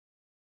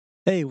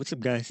Hey, what's up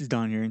guys, it's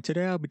Don here, and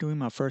today I'll be doing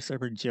my first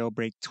ever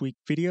jailbreak tweak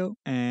video,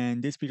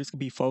 and this video is going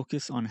to be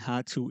focused on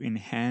how to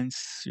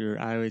enhance your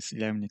iOS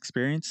 11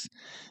 experience.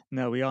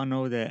 Now, we all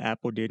know that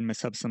Apple did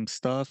mess up some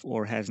stuff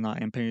or has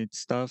not implemented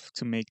stuff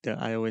to make the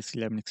iOS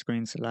 11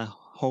 experience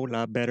whole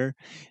lot better,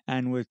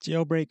 and with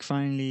jailbreak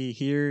finally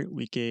here,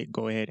 we can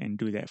go ahead and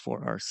do that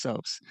for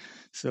ourselves.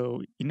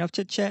 So enough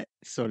chit chat,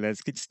 so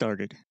let's get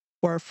started.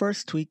 For our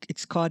first tweak,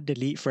 it's called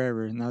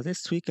DeleteForver. Now,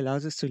 this tweak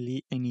allows us to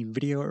delete any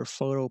video or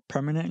photo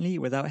permanently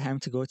without having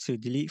to go to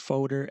delete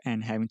folder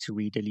and having to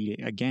re-delete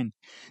it again.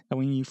 Now,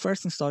 when you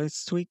first install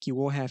this tweak, you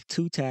will have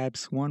two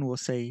tabs. One will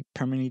say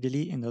permanently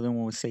delete and the other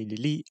one will say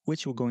delete,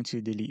 which will go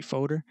into the delete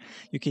folder.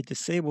 You can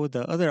disable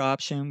the other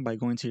option by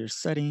going to your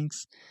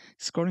settings,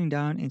 scrolling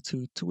down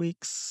into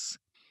tweaks,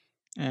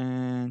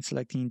 and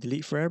selecting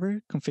delete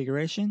forever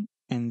configuration,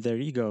 and there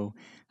you go,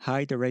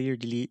 hide the regular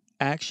delete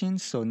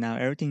actions. So now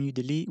everything you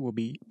delete will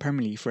be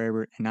permanently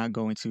forever and not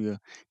go into the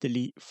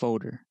delete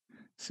folder.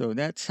 So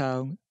that's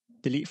how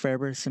delete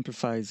forever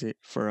simplifies it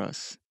for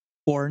us.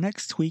 For our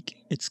next tweak,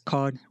 it's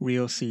called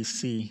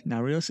RealCC.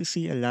 Now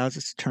RealCC allows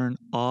us to turn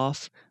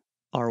off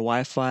our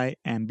Wi-Fi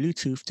and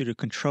Bluetooth to the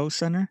control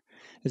center.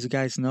 As you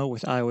guys know,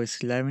 with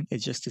iOS 11, it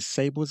just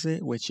disables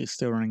it, which is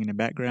still running in the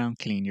background,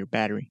 cleaning your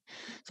battery.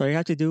 So all you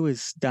have to do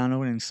is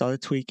download and install the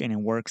tweak, and it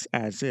works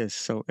as is.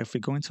 So if we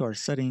go into our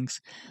settings,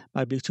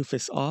 my Bluetooth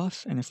is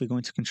off, and if we go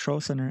into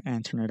control center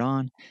and turn it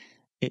on,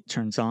 it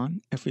turns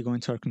on. If we go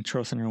into our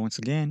control center once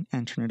again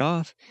and turn it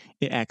off,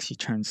 it actually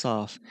turns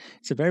off.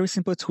 It's a very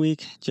simple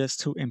tweak just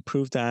to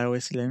improve the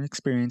iOS 11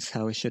 experience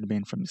how it should have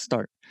been from the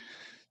start.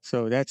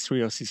 So that's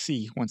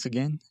RealCC once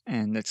again,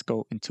 and let's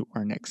go into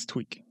our next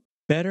tweak.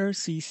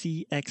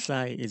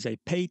 BetterCCXI is a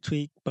paid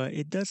tweak, but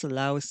it does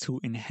allow us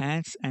to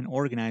enhance and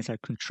organize our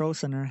control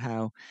center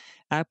how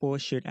Apple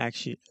should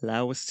actually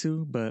allow us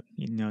to, but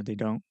they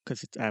don't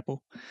because it's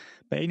Apple.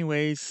 But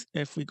anyways,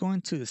 if we go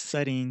into the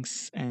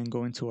settings and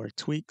go into our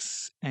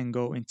tweaks and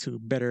go into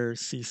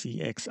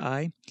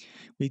BetterCCXI,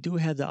 we do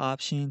have the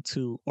option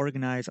to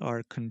organize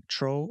our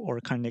control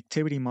or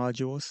connectivity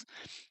modules,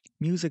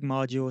 music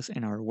modules,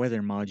 and our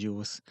weather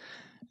modules.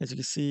 As you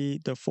can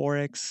see, the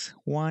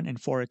 4x1 and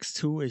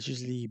 4x2 is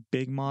usually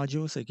big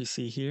modules, like you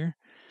see here.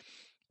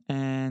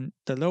 And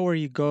the lower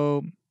you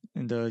go,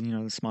 and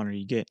the smaller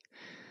you get.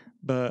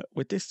 But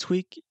with this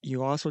tweak,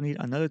 you also need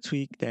another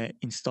tweak that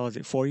installs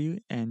it for you,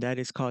 and that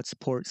is called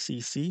Support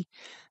CC.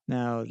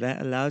 Now,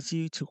 that allows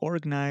you to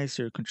organize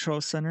your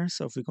control center.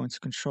 So if we go into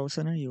Control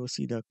Center, you will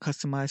see the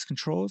Customize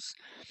Controls,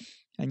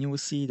 and you will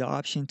see the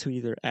option to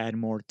either add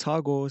more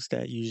toggles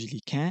that you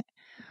usually can't,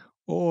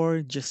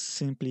 or just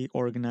simply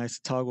organize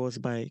toggles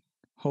by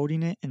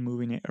holding it and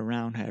moving it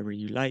around however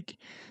you like.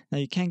 Now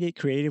you can get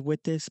creative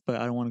with this, but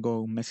I don't want to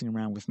go messing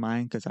around with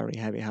mine because I already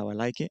have it how I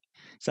like it.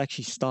 It's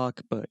actually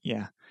stock, but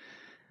yeah.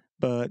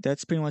 But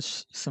that's pretty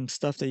much some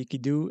stuff that you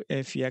could do.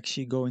 If you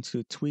actually go into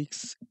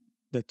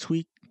the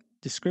tweak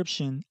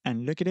description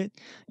and look at it,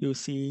 you'll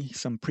see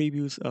some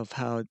previews of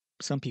how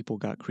some people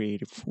got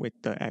creative with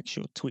the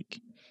actual tweak.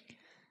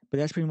 But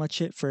that's pretty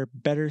much it for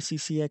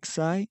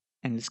BetterCCXI,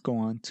 and let's go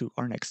on to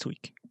our next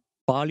tweak.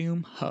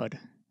 Volume HUD.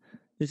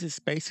 This is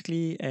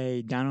basically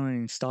a download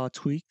and install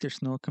tweak.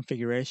 There's no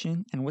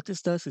configuration. And what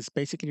this does is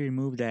basically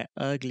remove that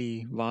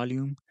ugly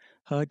volume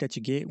HUD that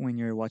you get when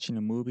you're watching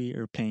a movie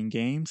or playing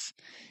games.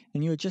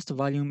 And you adjust the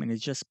volume and it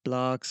just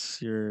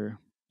blocks your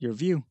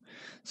view.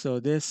 So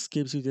this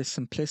gives you this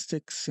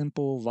simplistic,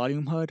 simple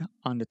volume HUD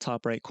on the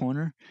top right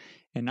corner.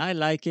 And I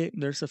like it.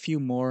 There's a few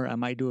more. I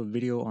might do a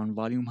video on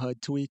volume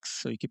HUD tweaks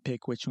so you can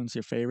pick which one's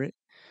your favorite.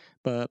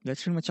 But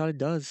that's pretty much all it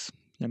does.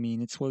 I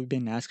mean, it's what we've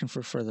been asking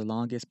for the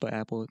longest, but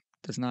Apple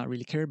does not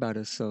really care about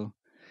us. So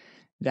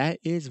that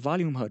is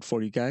Volume HUD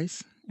for you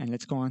guys. And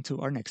let's go on to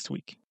our next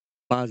tweak.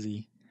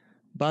 Bozzy.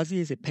 Bozzy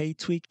is a paid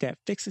tweak that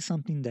fixes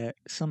something that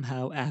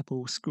somehow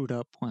Apple screwed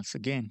up once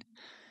again.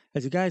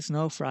 As you guys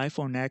know, for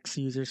iPhone X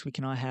users, we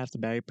cannot have the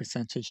battery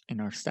percentage in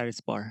our status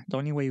bar. The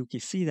only way we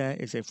can see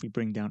that is if we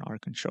bring down our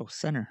control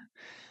center.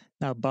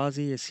 Now,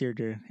 Bozzy is here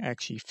to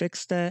actually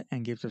fix that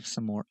and gives us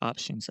some more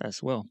options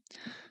as well.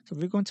 So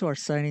if we go into our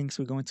settings,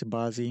 we go into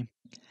Bozzy.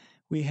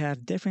 We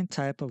have different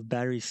type of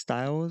battery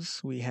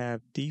styles. We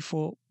have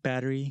default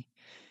battery,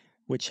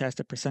 which has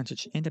the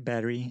percentage in the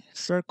battery,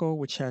 circle,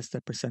 which has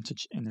the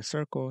percentage in the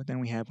circle. Then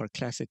we have our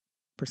classic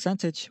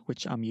percentage,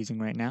 which I'm using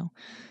right now.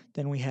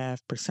 Then we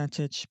have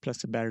percentage plus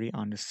the battery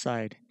on the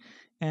side,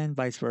 and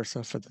vice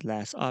versa for the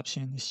last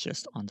option. It's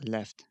just on the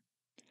left.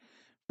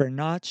 For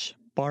notch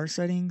bar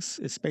settings,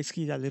 it's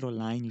basically that little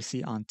line you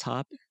see on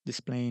top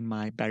displaying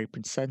my battery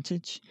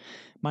percentage.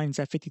 Mine's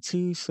at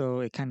 52, so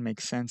it kind of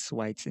makes sense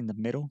why it's in the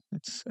middle.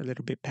 It's a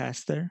little bit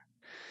past there.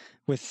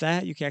 With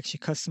that, you can actually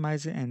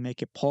customize it and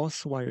make it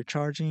pulse while you're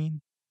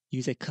charging.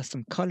 Use a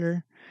custom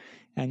color,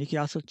 and you can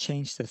also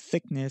change the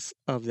thickness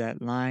of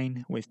that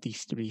line with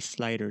these three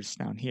sliders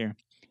down here.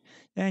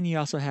 And you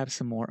also have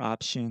some more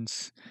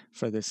options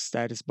for the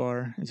status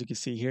bar, as you can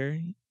see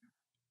here,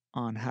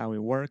 on how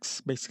it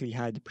works. Basically,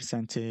 hide the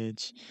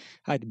percentage,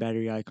 hide the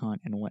battery icon,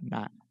 and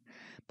whatnot.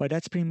 But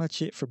that's pretty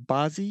much it for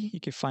Bozzy. You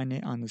can find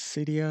it on the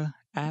Cydia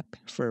app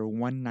for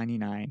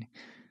 $1.99.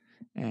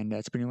 And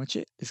that's pretty much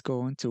it. Let's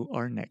go on to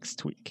our next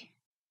tweak.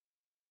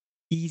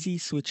 Easy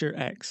Switcher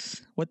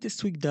X. What this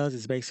tweak does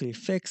is basically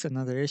fix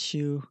another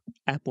issue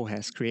Apple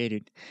has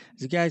created.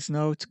 As you guys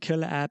know, to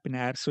kill an app in the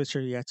app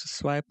switcher, you have to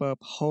swipe up,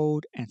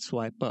 hold, and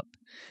swipe up.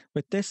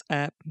 With this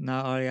app,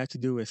 now all you have to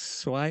do is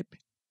swipe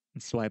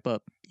and swipe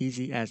up.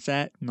 Easy as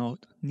that. No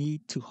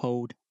need to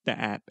hold the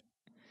app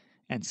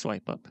and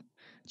swipe up.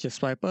 Just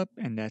swipe up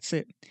and that's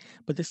it.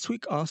 But this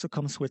tweak also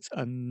comes with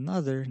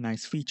another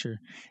nice feature.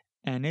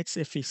 And it's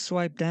if you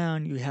swipe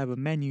down, you have a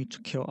menu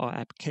to kill all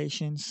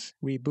applications,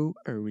 reboot,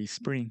 or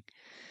respring.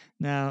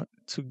 Now,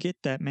 to get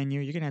that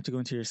menu, you're going to have to go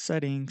into your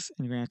settings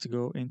and you're going to have to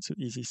go into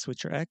Easy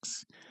Switcher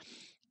X.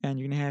 And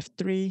you're going to have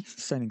three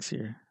settings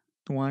here.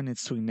 One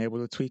is to enable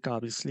the tweak,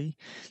 obviously.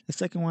 The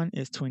second one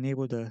is to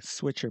enable the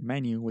switcher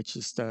menu, which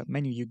is the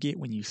menu you get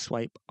when you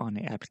swipe on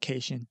the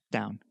application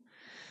down.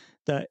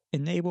 The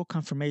enable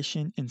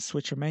confirmation in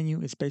switcher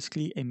menu is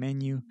basically a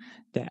menu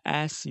that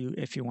asks you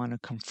if you want to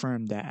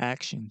confirm that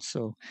action.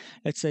 So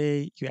let's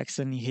say you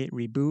accidentally hit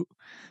reboot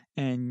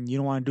and you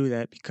don't want to do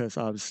that because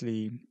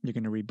obviously you're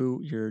going to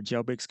reboot, your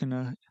jailbreak's going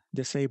to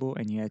disable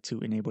and you had to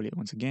enable it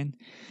once again.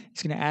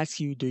 It's going to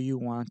ask you, do you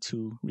want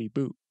to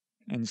reboot?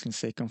 And it's going to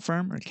say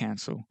confirm or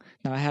cancel.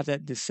 Now I have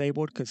that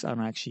disabled because I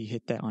don't actually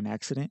hit that on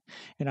accident.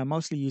 And I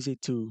mostly use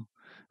it to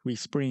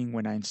respring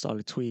when I install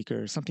a tweak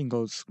or something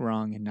goes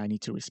wrong and I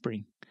need to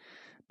respring.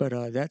 But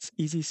that's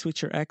Easy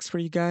Switcher X for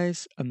you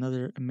guys.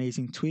 Another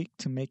amazing tweak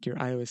to make your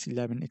iOS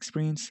 11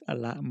 experience a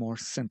lot more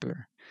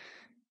simpler.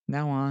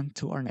 Now on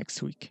to our next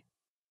tweak.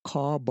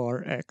 Call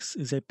Bar X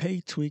is a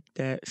paid tweak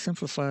that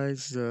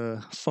simplifies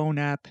the phone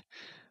app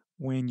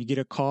when you get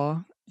a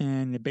call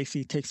and it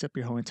basically takes up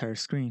your whole entire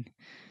screen.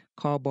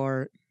 Call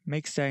Bar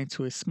makes that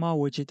into a small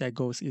widget that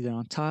goes either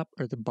on top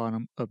or the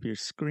bottom of your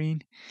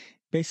screen.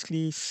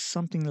 Basically,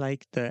 something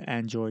like the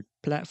Android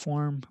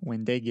platform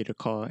when they get a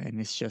call and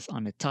it's just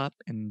on the top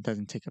and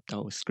doesn't take up the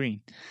whole screen.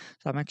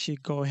 So I'm actually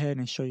go ahead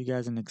and show you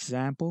guys an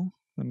example.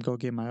 Let me go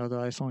get my other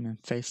iPhone and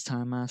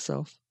FaceTime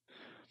myself.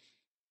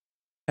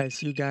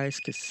 As you guys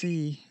can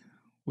see,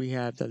 we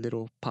have the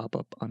little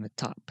pop-up on the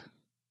top.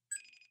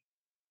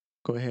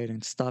 Go ahead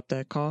and stop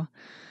that call.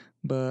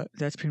 But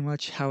that's pretty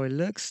much how it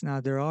looks.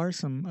 Now there are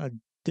some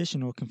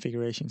additional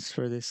configurations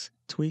for this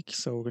tweak,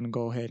 so we're going to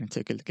go ahead and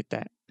take a look at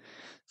that.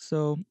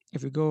 So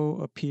if we go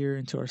up here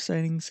into our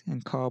settings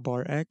and call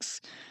bar X,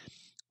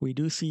 we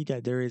do see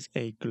that there is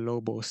a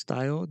global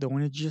style. The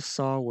one you just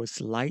saw was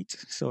light.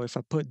 So if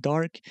I put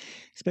dark,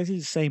 it's basically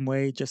the same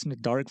way, just in the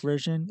dark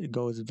version. It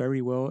goes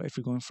very well if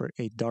you're going for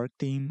a dark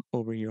theme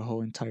over your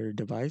whole entire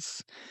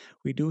device.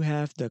 We do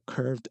have the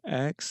curved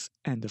X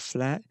and the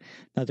flat.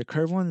 Now the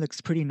curved one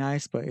looks pretty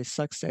nice, but it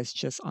sucks that it's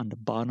just on the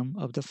bottom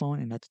of the phone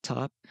and not the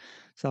top.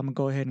 So I'm gonna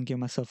go ahead and give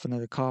myself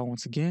another call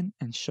once again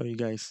and show you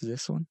guys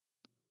this one.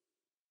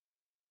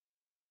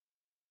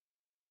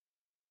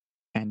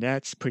 And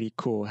that's pretty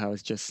cool how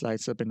it just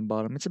slides up in the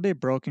bottom. It's a bit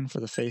broken for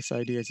the Face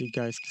ID as you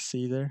guys can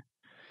see there.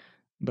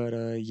 But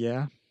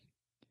yeah.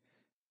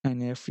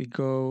 And if we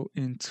go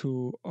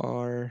into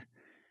our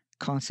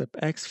Concept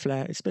X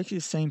flat, it's basically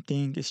the same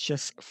thing. It's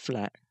just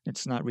flat.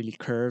 It's not really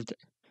curved.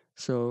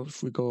 So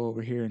if we go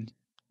over here and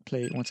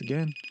play it once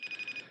again,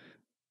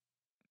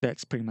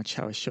 that's pretty much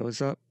how it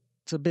shows up.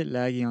 It's a bit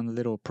laggy on the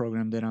little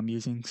program that I'm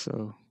using,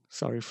 so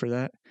sorry for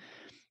that.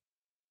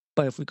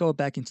 But if we go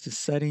back into the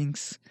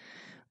settings,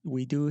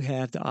 we do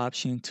have the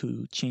option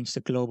to change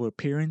the global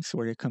appearance,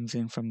 where it comes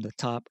in from the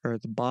top or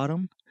the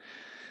bottom.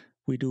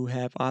 We do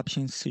have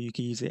options so you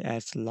can use it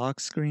as the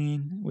lock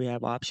screen. We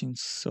have options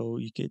so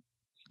you could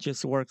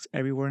just works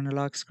everywhere in the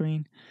lock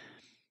screen.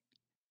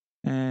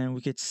 And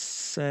we could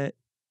set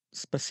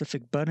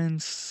specific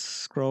buttons,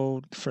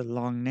 scroll for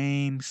long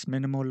names,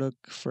 minimal look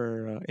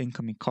for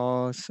incoming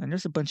calls, and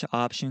there's a bunch of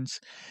options.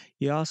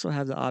 You also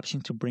have the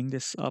option to bring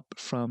this up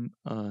from,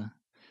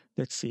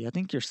 let's see, I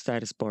think your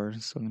status bar.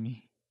 So let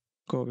me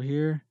go over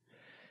here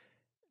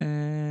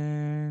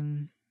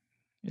and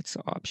it's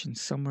an option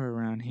somewhere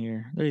around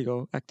here. There you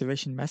go,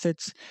 activation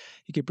methods.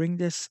 You can bring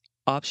this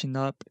option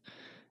up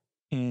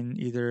in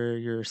either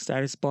your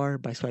status bar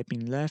by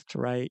swiping left,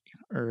 right,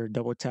 or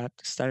double tap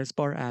the status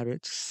bar, add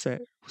it,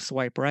 set,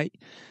 swipe right.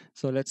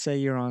 So let's say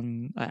you're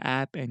on an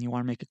app and you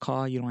want to make a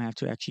call, you don't have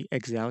to actually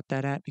exit out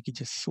that app. You can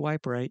just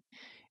swipe right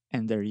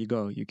and there you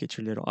go. You get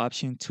your little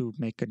option to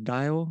make a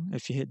dial.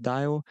 If you hit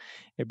dial,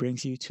 it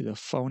brings you to the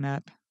phone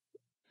app.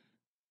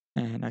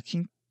 And I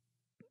think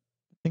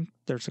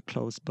there's a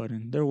close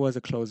button. There was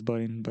a close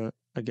button, but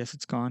I guess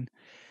it's gone.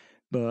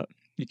 But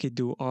you could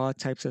do all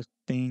types of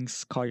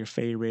things, call your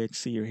favorites,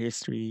 see your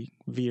history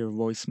via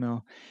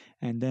voicemail.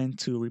 And then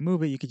to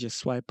remove it, you could just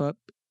swipe up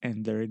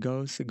and there it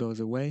goes. It goes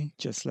away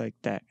just like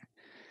that.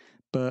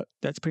 But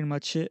that's pretty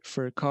much it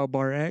for Call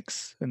Bar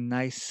X, a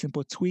nice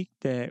simple tweak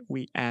that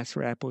we asked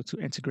for Apple to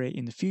integrate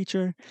in the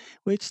future,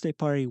 which they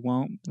probably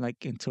won't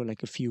like until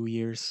like a few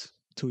years,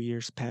 2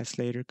 years past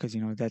later, because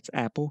you know that's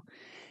Apple.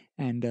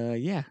 And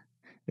yeah,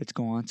 let's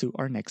go on to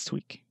our next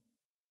tweak.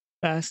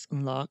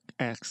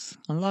 FastUnlockX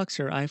unlocks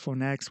your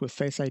iPhone X with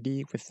Face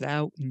ID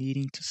without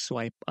needing to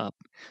swipe up.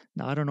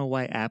 Now, I don't know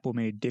why Apple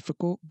made it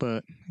difficult,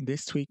 but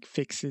this tweak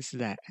fixes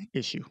that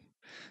issue.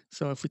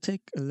 So if we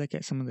take a look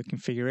at some of the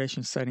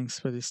configuration settings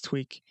for this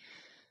tweak,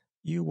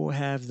 you will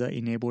have the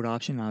enabled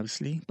option,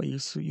 obviously, but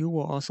you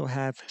will also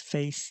have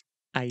Face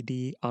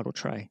ID Auto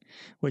Try,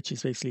 which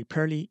is basically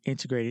purely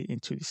integrated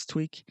into this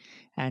tweak,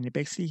 and it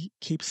basically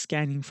keeps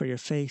scanning for your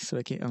face so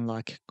it can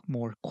unlock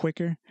more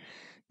quicker.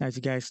 Now, as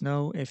you guys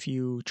know, if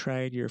you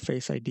tried your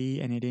Face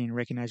ID and it didn't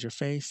recognize your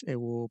face, it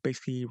will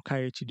basically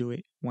require you to do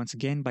it once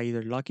again by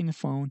either locking the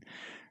phone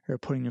or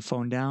putting your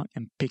phone down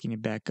and picking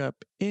it back up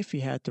if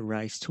you had the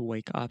rise to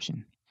wake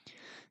option.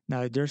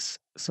 Now, there's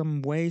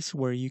some ways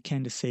where you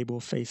can disable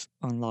Face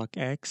Unlock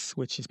X,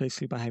 which is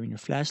basically by having your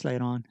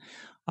flashlight on.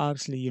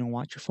 Obviously, you don't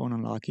want your phone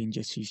unlocking,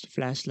 just use the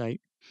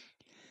flashlight.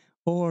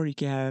 Or you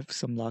can have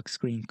some lock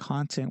screen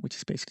content, which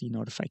is basically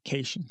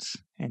notifications.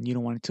 And you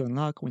don't want it to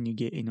unlock when you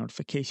get a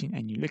notification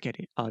and you look at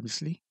it,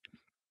 obviously.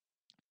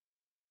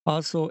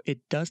 Also, it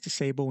does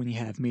disable when you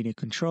have media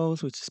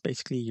controls, which is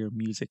basically your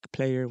music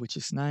player, which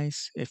is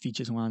nice. If you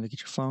just want to look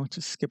at your phone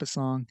to skip a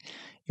song,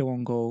 it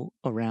won't go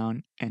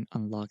around and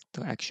unlock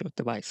the actual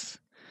device.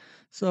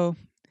 So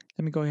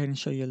let me go ahead and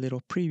show you a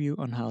little preview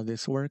on how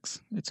this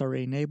works. It's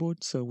already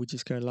enabled, so we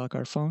just gotta lock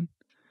our phone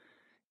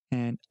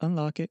and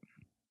unlock it,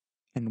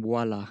 and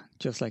voila,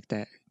 just like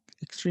that.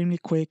 Extremely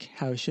quick,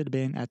 how it should have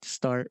been at the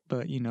start,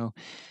 but you know,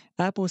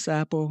 Apple's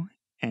Apple,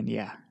 and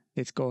yeah,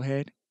 let's go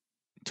ahead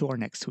to our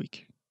next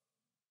tweak.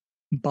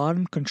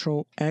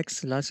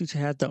 BottomControlX allows you to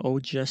have the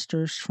old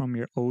gestures from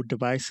your old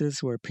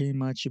devices where pretty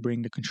much you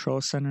bring the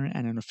control center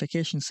and a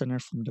notification center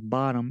from the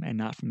bottom and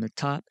not from the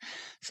top,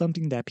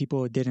 something that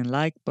people didn't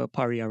like but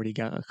probably already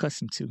got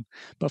accustomed to.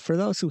 But for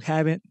those who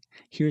haven't,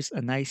 here's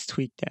a nice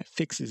tweak that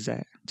fixes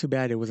that. Too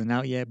bad it wasn't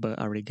out yet, but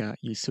I already got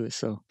used to it,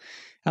 so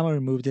I'm going to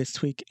remove this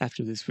tweak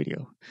after this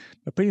video.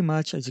 But pretty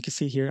much, as you can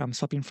see here, I'm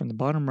swiping from the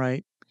bottom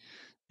right,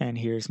 and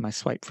here's my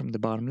swipe from the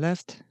bottom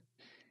left.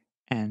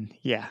 And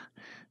yeah,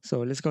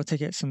 so let's go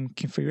take out some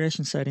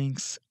configuration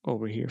settings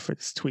over here for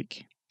this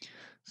tweak.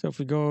 So if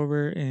we go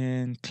over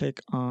and click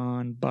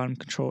on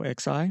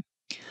BottomControlXI,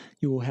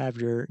 you will have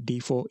your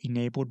default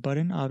enabled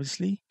button,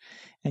 obviously,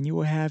 and you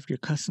will have your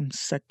custom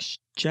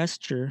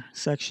gesture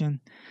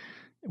section,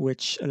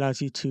 which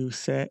allows you to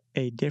set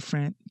a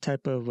different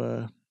type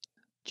of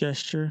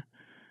gesture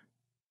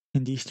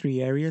in these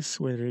three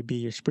areas, whether it be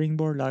your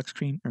springboard, lock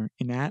screen, or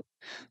in-app.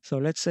 So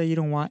let's say you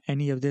don't want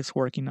any of this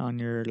working on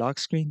your lock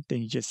screen,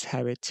 then you just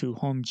have it to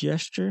home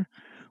gesture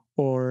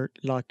or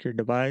lock your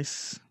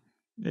device.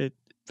 It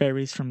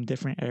varies from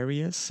different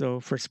areas. So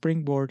for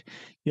springboard,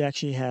 you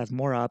actually have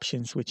more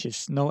options, which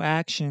is no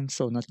action,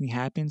 so nothing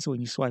happens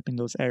when you swipe in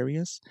those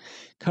areas.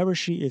 Cover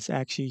sheet is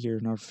actually your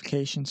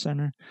notification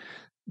center.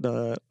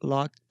 The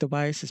lock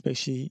device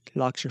especially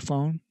locks your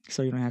phone,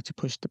 so you don't have to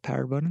push the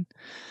power button.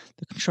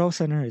 The control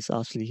center is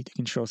obviously the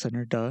control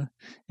center, duh.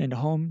 And the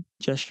home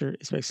gesture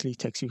is basically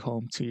takes you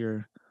home to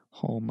your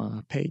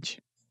home page.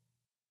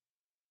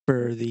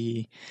 For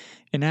the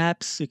in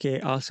apps, you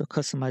can also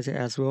customize it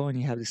as well, and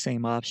you have the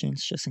same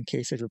options just in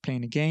case if you're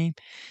playing a game.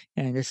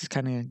 And this is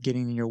kind of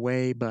getting in your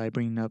way by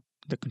bringing up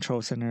the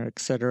control center,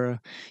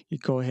 etc. You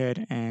go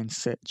ahead and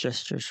set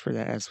gestures for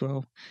that as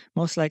well.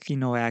 Most likely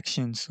no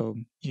action, so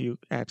you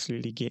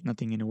absolutely get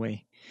nothing in the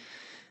way.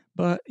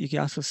 But you can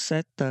also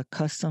set the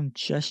custom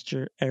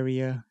gesture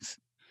area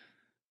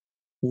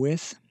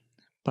width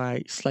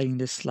by sliding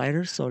this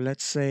slider. So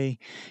let's say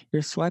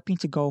you're swiping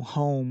to go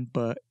home,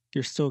 but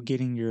you're still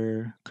getting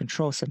your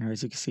control center,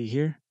 as you can see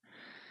here.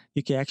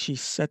 You can actually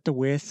set the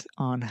width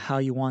on how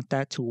you want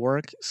that to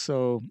work.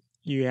 So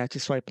you have to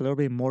swipe a little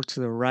bit more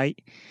to the right,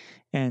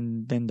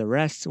 and then the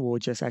rest will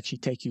just actually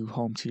take you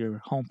home to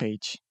your home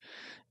page.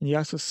 And you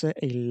also set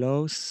a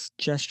low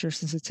gesture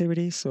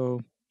sensitivity.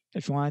 So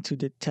if you wanted to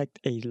detect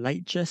a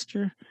light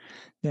gesture,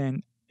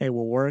 then it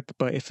will work.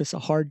 But if it's a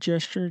hard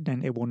gesture,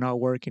 then it will not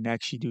work and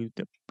actually do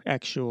the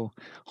actual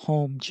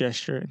home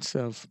gesture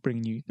instead of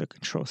bringing you the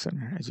control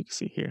center, as you can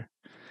see here.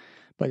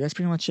 But that's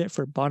pretty much it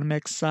for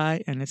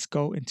BottomXI, and let's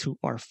go into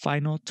our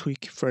final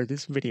tweak for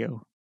this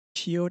video.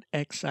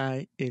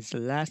 ShieldXI is the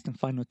last and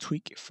final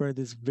tweak for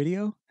this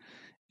video.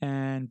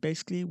 And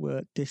basically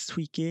what this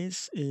tweak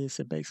is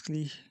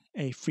basically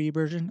a free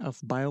version of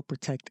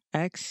BioProtect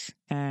X,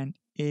 and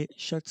it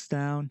shuts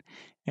down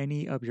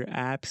any of your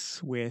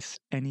apps with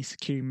any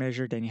security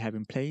measure that you have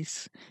in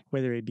place,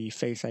 whether it be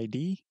Face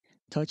ID,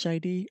 Touch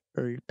ID,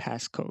 or your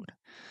passcode.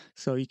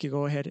 So you can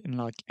go ahead and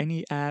lock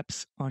any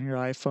apps on your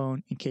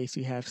iPhone in case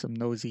you have some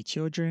nosy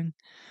children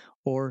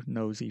or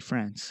nosy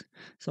friends.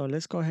 So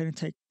let's go ahead and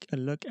take a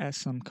look at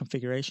some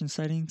configuration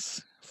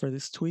settings for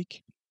this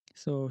tweak.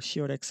 So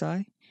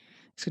ShieldXI,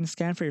 it's going to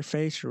scan for your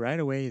face right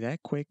away,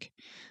 that quick.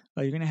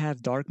 You're going to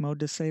have dark mode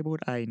disabled.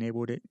 I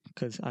enabled it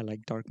because I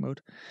like dark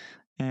mode.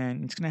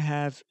 And it's going to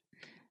have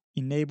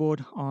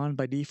enabled on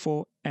by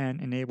default and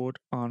enabled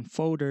on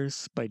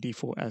folders by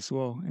default as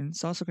well. And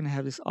it's also going to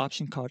have this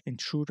option called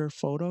intruder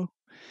photo,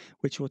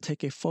 which will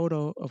take a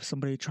photo of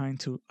somebody trying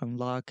to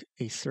unlock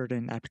a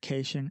certain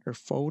application or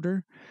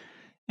folder,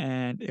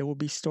 and it will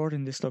be stored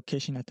in this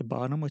location at the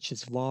bottom, which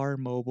is var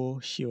mobile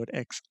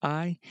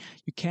ShieldXI.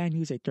 You can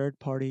use a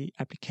third-party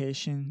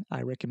application.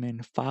 I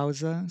recommend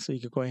Fauza, so you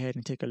could go ahead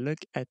and take a look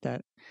at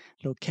that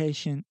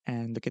location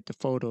and look at the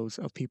photos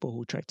of people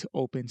who try to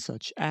open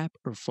such app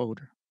or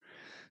folder.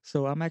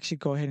 So I'm actually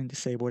go ahead and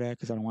disable that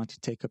because I don't want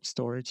to take up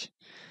storage.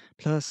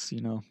 Plus,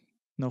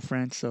 no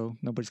friends, so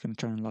nobody's gonna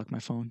try and unlock my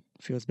phone.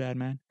 Feels bad,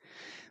 man.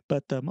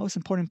 But the most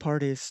important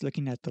part is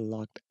looking at the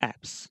locked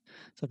apps.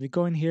 So if you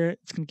go in here,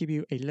 it's going to give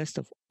you a list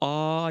of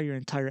all your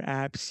entire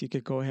apps you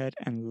could go ahead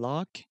and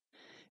lock.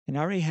 And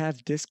I already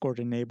have Discord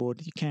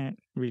enabled. You can't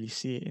really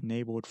see it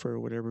enabled for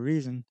whatever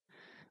reason,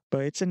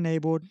 but it's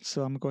enabled.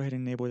 So I'm going to go ahead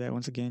and enable that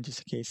once again,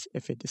 just in case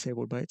if it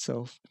disabled by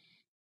itself.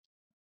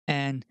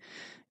 And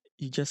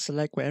you just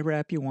select whatever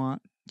app you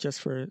want.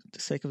 Just for the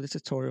sake of the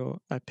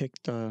tutorial, I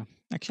picked, actually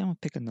I'm going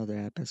to pick another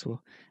app as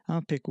well. I'm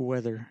going to pick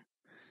Weather.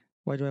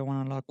 Why do I want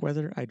to unlock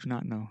Weather? I do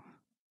not know.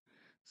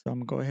 So I'm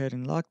going to go ahead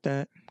and lock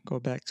that, go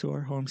back to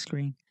our home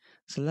screen,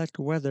 select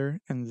weather,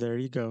 and there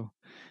you go.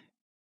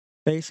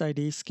 Face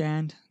ID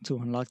scanned to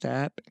unlock the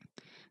app.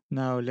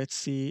 Now let's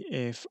see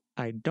if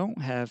I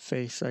don't have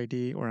Face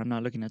ID or I'm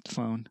not looking at the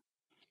phone.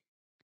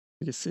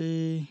 You can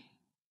see,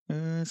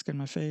 scan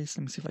my face.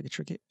 Let me see if I can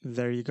trick it.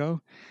 There you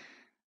go.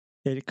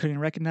 It couldn't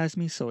recognize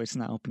me, so it's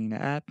not opening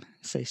the app.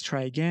 It says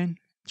try again,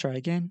 try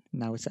again.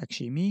 Now it's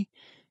actually me.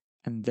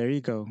 And there you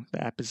go.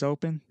 The app is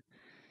open.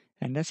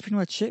 And that's pretty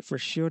much it for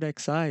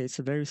ShieldXI. It's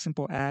a very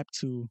simple app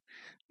to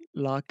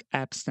lock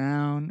apps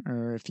down,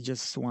 or if you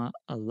just want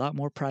a lot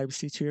more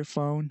privacy to your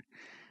phone,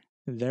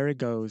 there it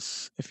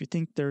goes. If you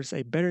think there's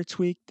a better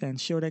tweak than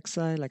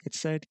ShieldXI, like I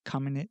said,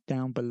 comment it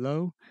down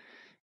below.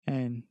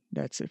 And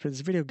that's it for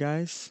this video,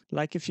 guys.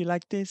 Like if you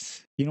like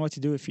this, you know what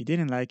to do if you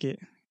didn't like it,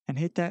 and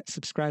hit that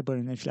subscribe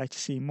button if you'd like to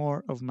see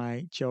more of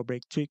my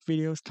jailbreak tweak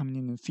videos coming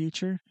in the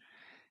future.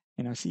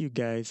 And I'll see you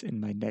guys in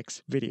my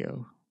next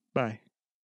video. Bye.